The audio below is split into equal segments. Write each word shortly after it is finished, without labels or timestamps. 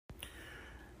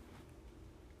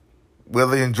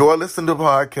Whether you enjoy listening to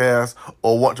podcasts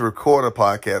or want to record a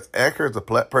podcast, Anchor is the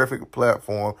perfect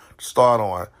platform to start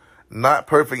on. Not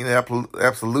perfect in the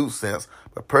absolute sense,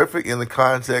 but perfect in the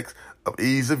context of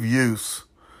ease of use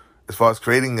as far as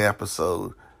creating the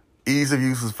episode, ease of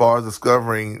use as far as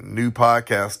discovering new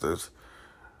podcasters,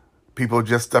 people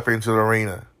just stepping into the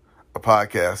arena of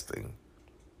podcasting.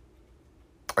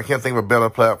 I can't think of a better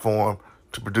platform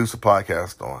to produce a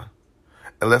podcast on.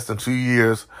 In less than 2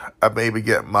 years, I maybe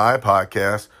get my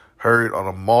podcast heard on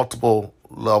a multiple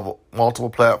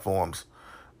platforms,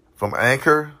 from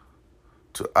Anchor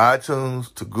to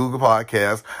iTunes to Google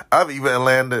Podcasts. I've even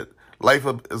landed Life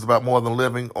is About More Than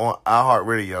Living on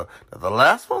iHeartRadio. Now, the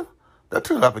last one, that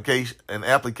took an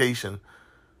application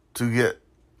to get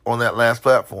on that last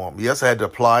platform. Yes, I had to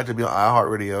apply to be on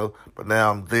iHeartRadio, but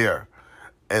now I'm there.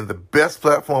 And the best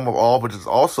platform of all, which is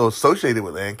also associated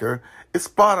with Anchor, is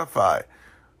Spotify.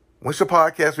 Once your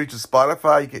podcast reaches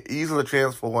Spotify, you can easily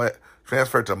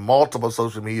transfer it to multiple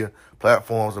social media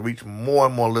platforms and reach more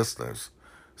and more listeners.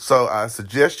 So I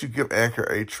suggest you give Anchor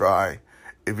a try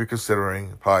if you're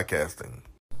considering podcasting.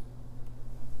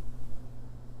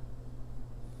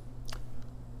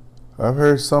 I've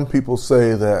heard some people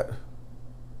say that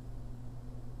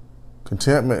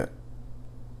contentment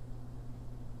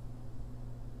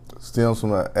stems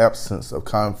from the absence of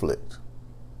conflict.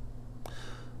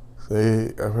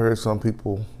 I've heard some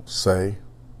people say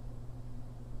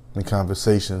in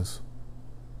conversations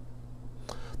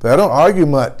that I don't argue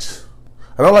much.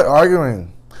 I don't like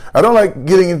arguing. I don't like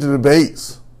getting into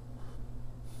debates.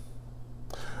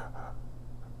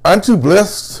 I'm too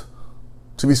blessed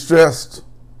to be stressed.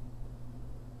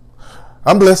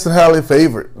 I'm blessed and highly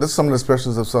favored. That's some of the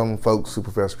expressions of some folks who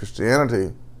profess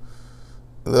Christianity.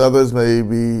 The others may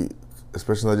be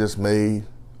expressions I just made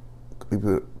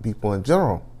people in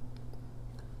general.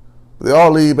 They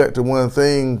all lead back to one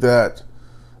thing, that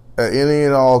at any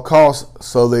and all costs,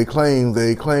 so they claim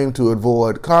to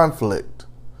avoid conflict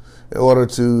in order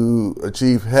to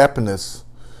achieve happiness,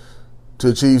 to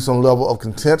achieve some level of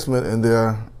contentment in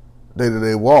their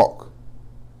day-to-day walk.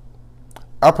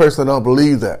 I personally don't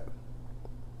believe that.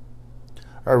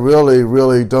 I really,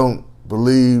 really don't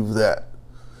believe that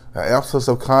an absence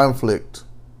of conflict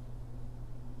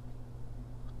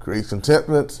creates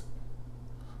contentment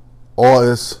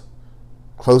or its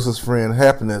closest friend,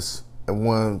 happiness in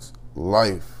one's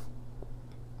life.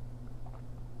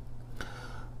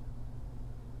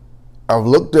 I've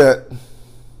looked at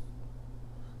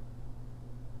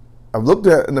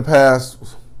in the past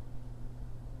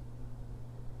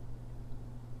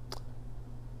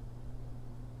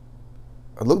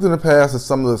at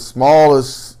some of the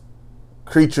smallest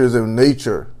creatures in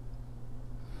nature.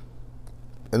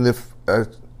 And if I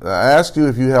ask you,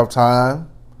 if you have time,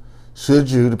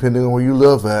 should you, depending on where you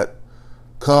live at,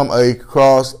 come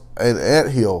across an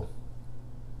anthill,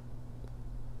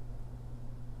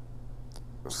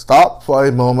 stop for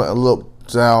a moment and look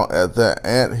down at that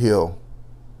anthill.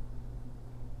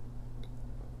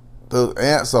 The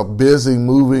ants are busy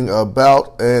moving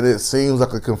about, and it seems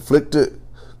like a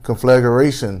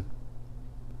conflagration.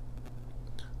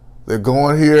 They're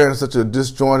going here in such a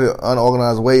disjointed,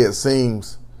 unorganized way, it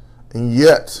seems. And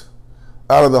yet,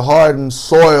 out of the hardened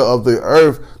soil of the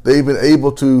earth, they've been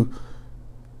able to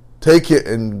take it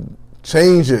and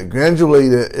change it,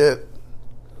 granulate it,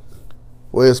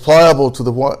 where it's pliable to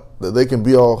the point that they can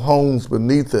build homes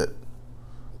beneath it.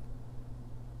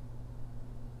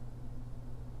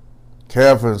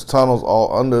 Caverns, tunnels,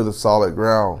 all under the solid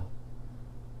ground.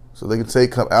 So they can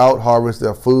come out, harvest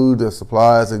their food, their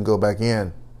supplies, and go back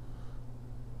in.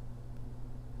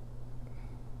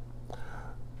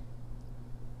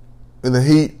 In the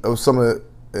heat of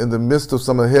in the midst of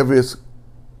some of the heaviest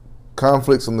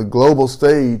conflicts on the global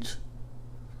stage,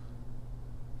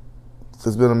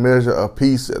 there's been a measure of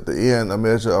peace at the end, a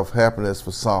measure of happiness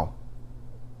for some.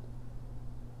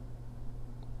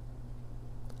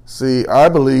 See, I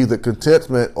believe that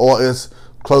contentment, or its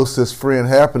closest friend,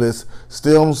 happiness,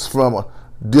 stems from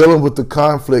dealing with the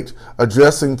conflict,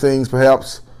 addressing things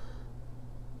perhaps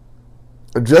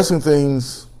that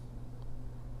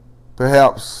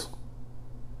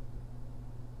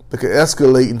could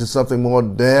escalate into something more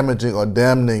damaging or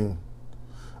damning.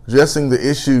 Addressing the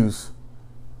issues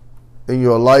in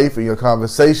your life, in your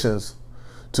conversations,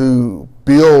 to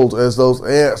build, as those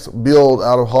ants build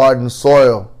out of hardened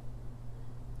soil,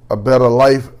 a better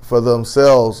life for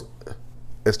themselves,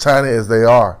 as tiny as they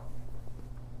are.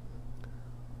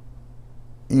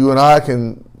 You and I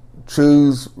can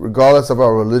choose, regardless of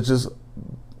our religious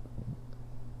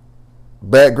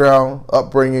background,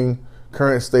 upbringing,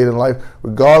 current state in life,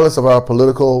 regardless of our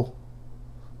political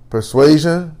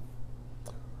persuasion,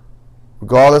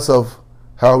 regardless of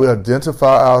how we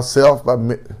identify ourselves by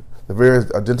the various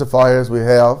identifiers we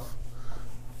have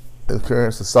in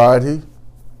current society.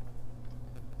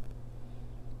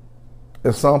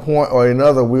 At some point or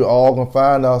another, we're all going to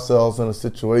find ourselves in a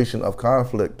situation of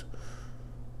conflict,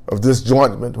 of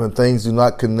disjointment, when things do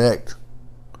not connect,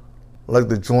 like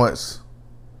the joints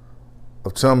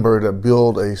of timber that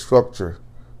build a structure,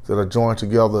 that are joined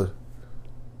together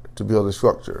to build a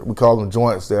structure. We call them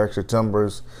joints. They're actually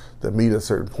timbers that meet at a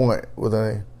certain point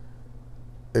within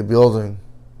a building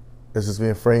as it's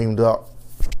being framed up.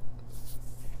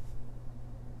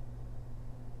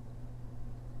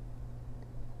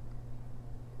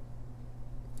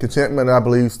 Contentment, I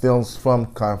believe, stems from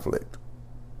conflict,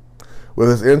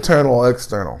 whether it's internal or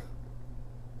external.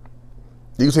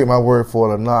 You can take my word for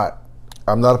it or not.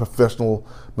 I'm not a professional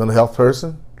mental health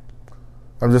person.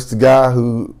 I'm just a guy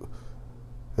who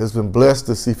has been blessed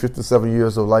to see 57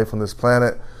 years of life on this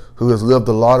planet, who has lived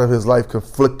a lot of his life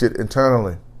conflicted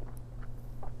internally,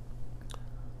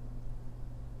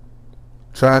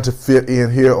 trying to fit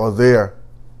in here or there,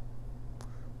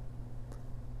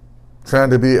 trying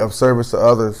to be of service to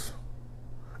others,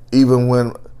 even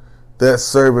when that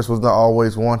service was not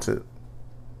always wanted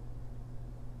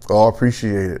or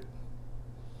appreciated.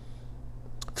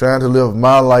 Trying to live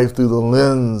my life through the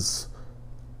lens,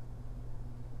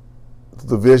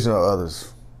 the vision of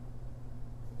others.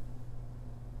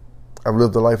 I've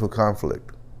lived a life of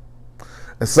conflict.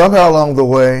 And somehow along the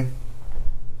way,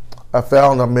 I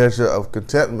found a measure of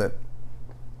contentment.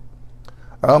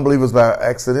 I don't believe it was by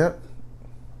accident.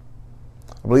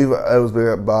 I believe it was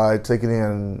by taking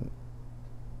in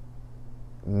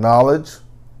knowledge,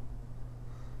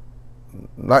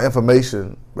 not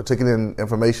information, but taking in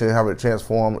information and having it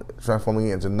transforming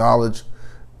it into knowledge,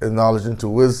 and knowledge into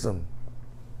wisdom,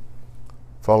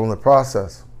 following the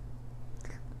process.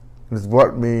 And it's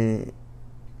brought me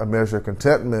a measure of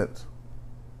contentment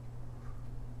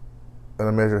and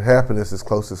a measure of happiness, his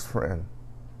closest friend.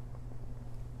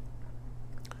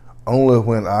 Only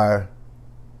when I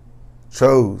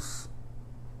chose.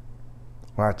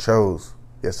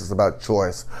 Yes, it's about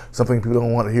choice. Something people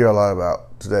don't want to hear a lot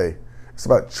about today. It's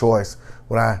about choice.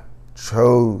 When I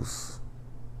chose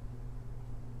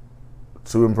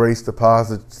to embrace the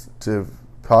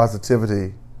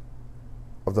positivity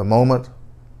of the moment,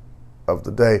 of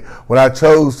the day. When I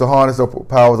chose to harness the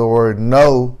power of the word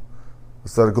no,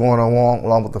 instead of going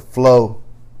along with the flow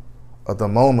of the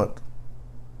moment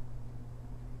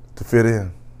to fit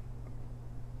in.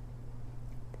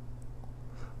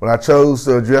 When I chose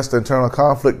to address the internal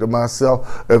conflict of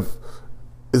myself,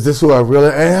 is this who I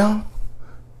really am?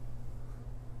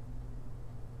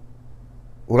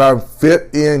 Would I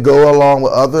fit in, go along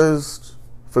with others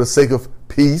for the sake of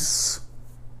peace?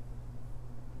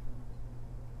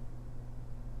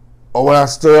 Or would I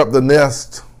stir up the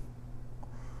nest,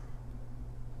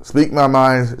 speak my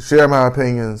mind, share my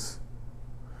opinions,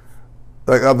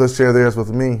 like others share theirs with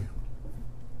me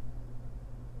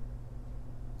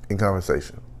in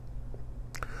conversation?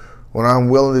 When I'm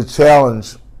willing to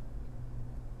challenge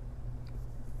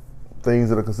things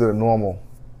that are considered normal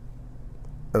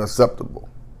and acceptable.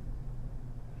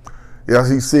 Yes,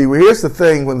 you see, well, here's the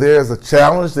thing. When there's a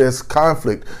challenge, there's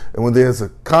conflict. And when there's a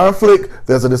conflict,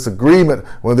 there's a disagreement.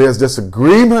 When there's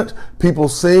disagreement, people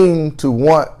seem to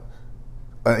want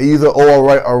an either or,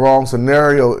 right or wrong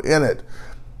scenario in it.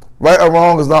 Right or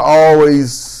wrong is not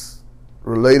always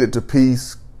related to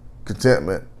peace,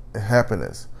 contentment, and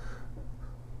happiness.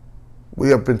 We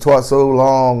have been taught so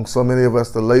long, so many of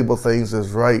us, to label things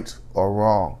as right or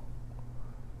wrong,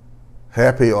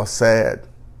 happy or sad.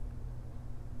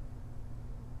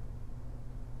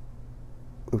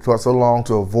 We've taught so long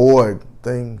to avoid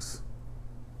things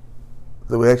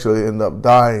that we actually end up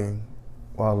dying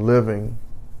while living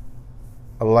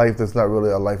a life that's not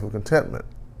really a life of contentment,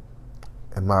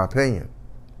 in my opinion.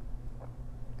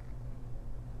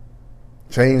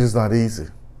 Change is not easy.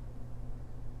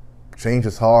 Change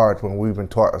is hard when we've been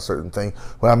taught a certain thing.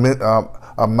 When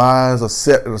our minds are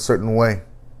set in a certain way.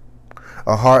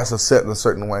 Our hearts are set in a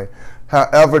certain way.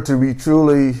 However, to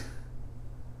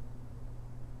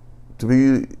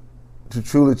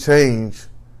truly change,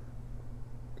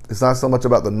 it's not so much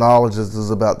about the knowledge as it is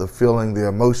about the feeling, the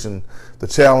emotion, the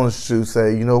challenge to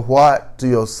say, you know what, to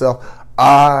yourself,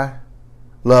 I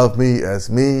love me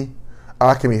as me.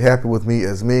 I can be happy with me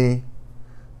as me.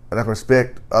 And I can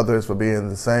respect others for being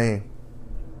the same.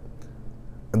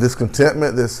 And this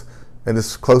contentment, this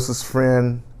closest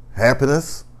friend,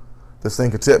 happiness, this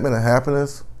thing, contentment and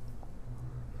happiness,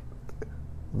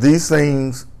 these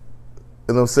things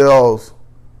in themselves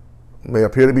may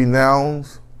appear to be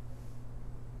nouns,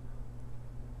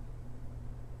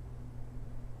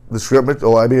 descriptive,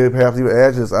 or I may have to even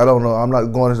adjectives. I don't know. I'm not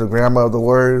going into the grammar of the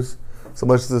words so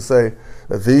much as to say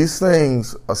that these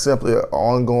things are simply an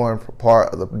ongoing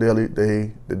part of the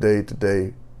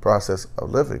day-to-day process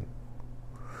of living.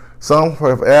 Some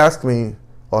have asked me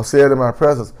or said in my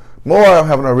presence, "More, I'm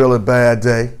having a really bad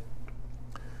day."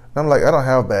 And I'm like, I don't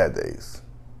have bad days.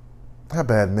 I have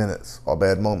bad minutes or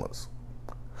bad moments.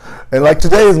 And like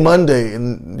today is Monday,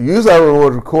 and usually I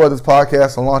would record this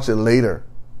podcast and launch it later,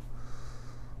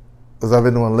 as I've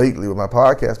been doing lately with my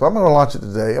podcast. But I'm going to launch it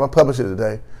today. I'm going to publish it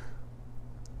today.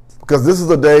 Because this is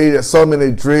a day that so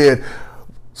many dread.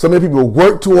 So many people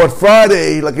work toward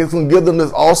Friday like it's going to give them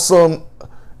this awesome,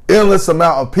 endless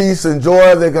amount of peace and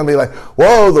joy. They're going to be like,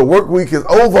 whoa, the work week is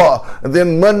over. And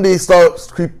then Monday starts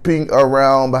creeping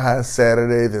around behind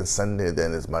Saturday, then Sunday,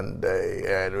 then it's Monday.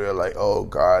 And we're like, oh,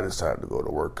 God, it's time to go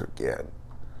to work again.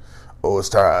 Oh, it's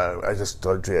time. I just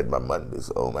started dreading my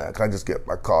Mondays. Oh, man, can I just get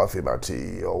my coffee, my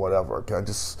tea, or whatever? Can I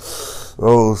just,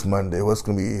 oh, it's Monday. What's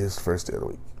going to be his first day of the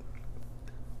week?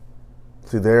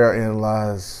 See, therein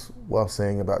lies what I'm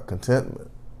saying about contentment.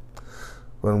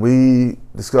 When we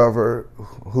discover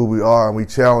who we are and we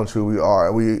challenge who we are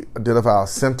and we identify our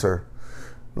center,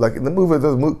 like in the movie,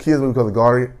 there's a kids movie called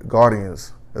The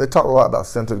Guardians. And they talk a lot about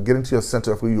center, getting to your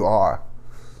center of who you are,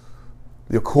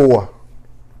 your core,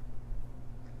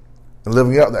 and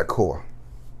living out that core.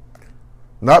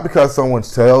 Not because someone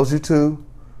tells you to,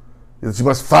 that you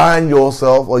must find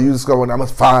yourself, or you discover, I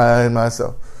must find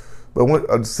myself.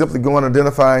 But simply going and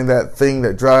identifying that thing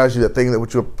that drives you, that thing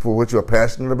for which you're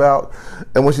passionate about.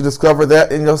 And once you discover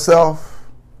that in yourself,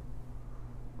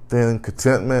 then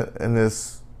contentment and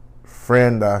this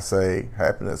friend, I say,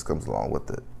 happiness comes along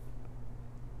with it.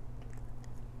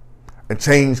 And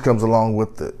change comes along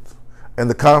with it. And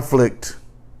the conflict,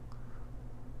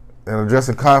 and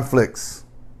addressing conflicts,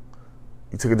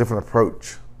 you take a different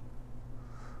approach.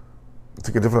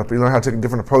 You learn how to take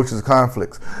different approaches to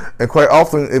conflicts. And quite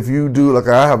often, if you do like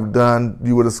I have done,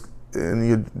 you would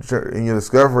in your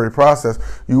discovery process,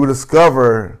 you would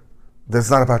discover that it's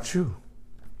not about you.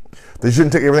 That you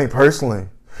shouldn't take everything personally.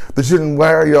 That you shouldn't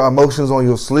wear your emotions on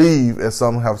your sleeve, as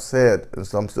some have said and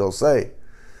some still say.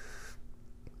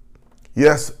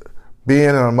 Yes, being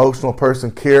an emotional person,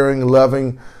 caring,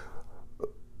 loving,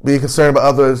 being concerned about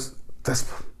others, that's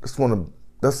some of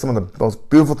the most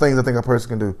beautiful things I think a person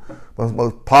can do.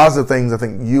 Most positive things I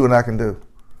think you and I can do.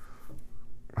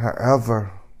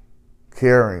 However,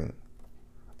 caring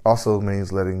also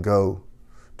means letting go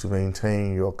to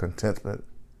maintain your contentment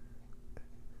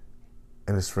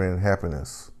and its friend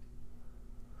happiness.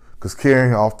 Because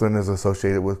caring often is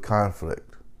associated with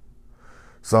conflict.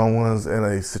 Someone's in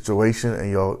a situation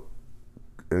and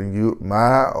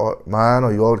mine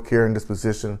or your caring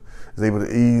disposition is able to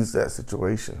ease that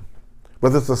situation.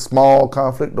 Whether it's a small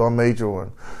conflict or a major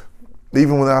one.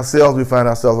 Even with ourselves, we find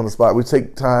ourselves on the spot. We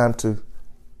take time to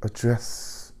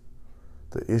address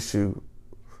the issue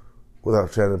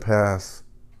without trying to pass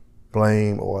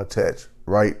blame or attach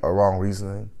right or wrong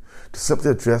reasoning. To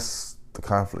simply address the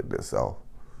conflict itself.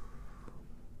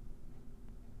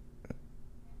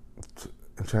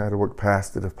 And try to work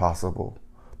past it if possible.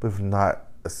 But if not,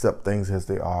 accept things as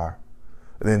they are.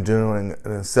 And then genuine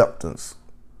an acceptance,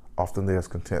 often there's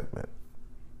contentment.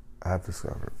 I have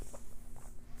discovered.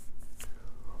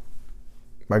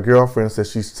 My girlfriend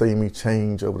says she's seen me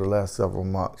change over the last several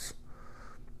months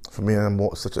from being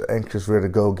such an anxious, ready to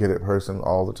go get it person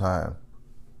all the time.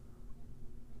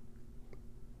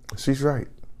 She's right.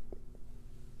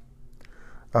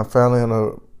 I'm finally in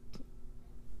a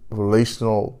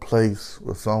relational place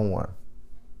with someone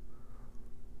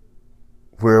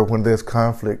where when there's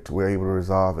conflict, we're able to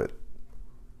resolve it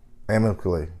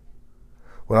amicably.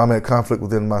 When I'm in conflict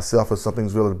within myself, if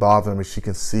something's really bothering me, she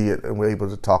can see it and we're able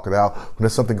to talk it out. When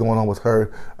there's something going on with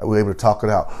her, we're able to talk it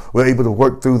out. We're able to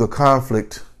work through the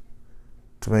conflict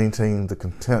to maintain the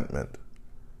contentment,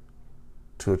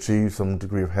 to achieve some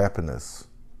degree of happiness,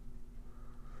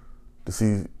 to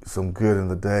see some good in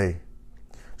the day.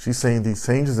 She's saying these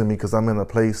changes in me because I'm in a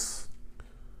place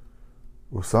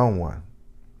with someone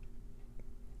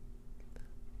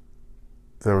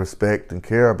that I respect and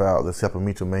care about, that's helping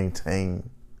me to maintain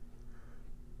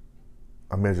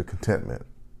a measure of contentment,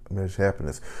 a measure of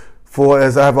happiness. For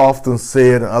as I've often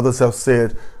said and others have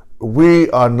said, we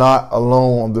are not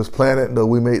alone on this planet,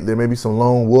 though there may be some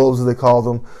lone wolves, as they call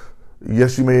them.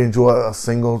 Yes, you may enjoy a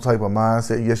single type of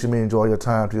mindset. Yes, you may enjoy your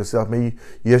time to yourself.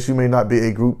 Yes, you may not be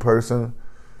a group person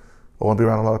or want to be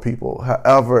around a lot of people.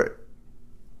 However,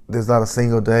 there's not a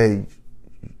single day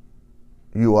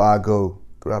you or I go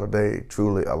throughout a day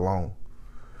truly alone,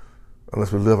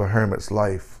 unless we live a hermit's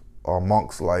life or a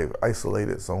monk's life,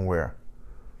 isolated somewhere.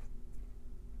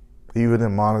 Even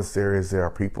in monasteries, there are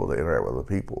people that interact with other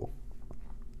people.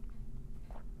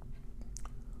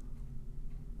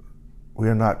 We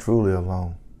are not truly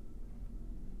alone.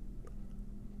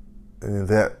 And in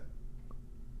that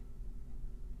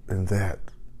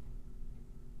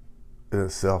in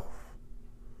itself,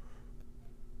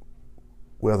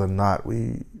 whether or not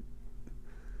we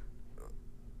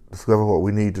discover what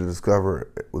we need to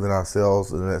discover within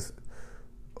ourselves and that's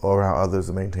or around others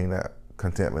to maintain that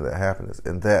contentment, that happiness,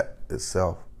 in that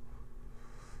itself,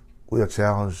 we are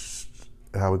challenged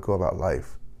in how we go about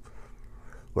life.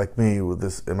 Like me with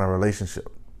this in my relationship.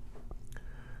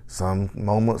 Some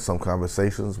moments, some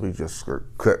conversations, we just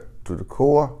cut to the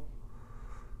core.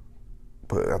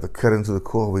 But after cutting to the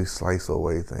core, we slice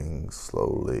away things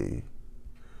slowly.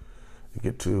 You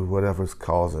get to whatever's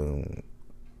causing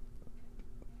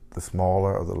the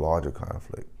smaller or the larger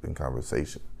conflict in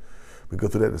conversation. We go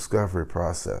through that discovery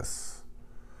process,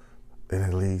 and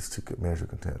it leads to measure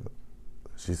contentment.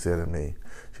 She said to me,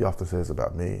 she often says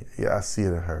about me, yeah, I see it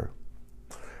in her.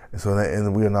 And so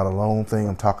and we are not alone thing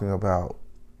I'm talking about,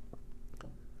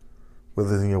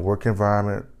 whether it's in your work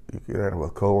environment, you get it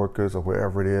with coworkers or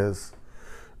wherever it is,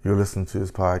 you're listening to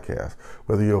this podcast.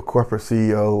 Whether you're a corporate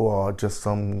CEO or just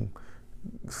some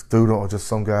student or just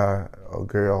some guy or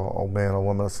girl or man or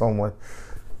woman or someone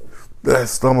that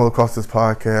stumbled across this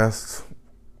podcast,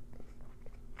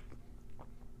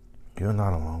 you're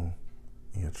not alone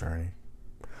in your journey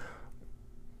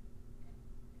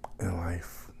in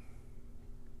life.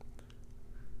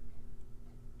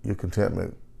 Your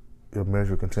contentment, your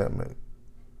measure of contentment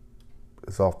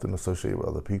is often associated with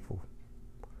other people.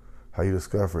 How you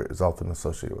discover it is often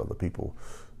associated with other people.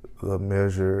 Your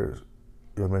measure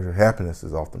of happiness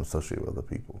is often associated with other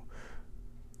people.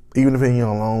 Even if in your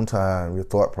alone time, your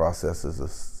thought process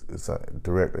is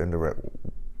direct or indirect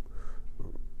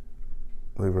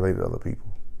related to other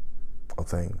people or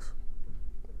things.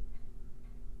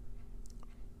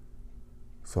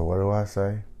 So what do I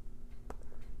say?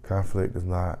 Contentment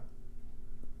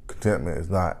is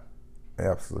not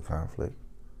absolute conflict.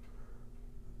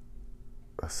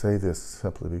 I say this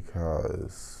simply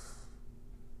because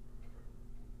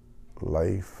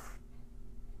life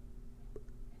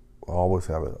will always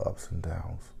have its ups and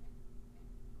downs.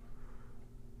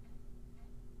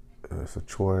 It's a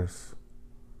choice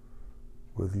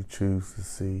whether you choose to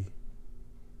see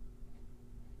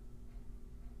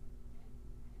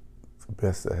the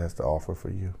best that it has to offer for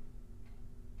you.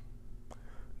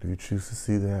 If you choose to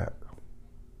see that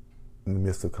in the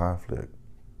midst of conflict,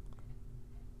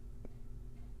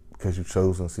 because you've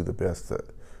chosen to see the best that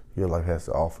your life has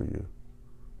to offer you,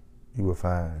 you will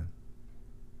find,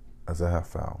 as I have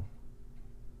found,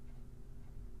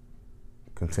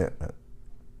 contentment.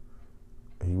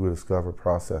 And you will discover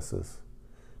processes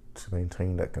to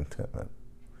maintain that contentment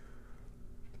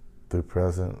through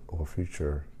present or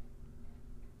future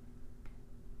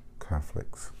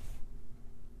conflicts.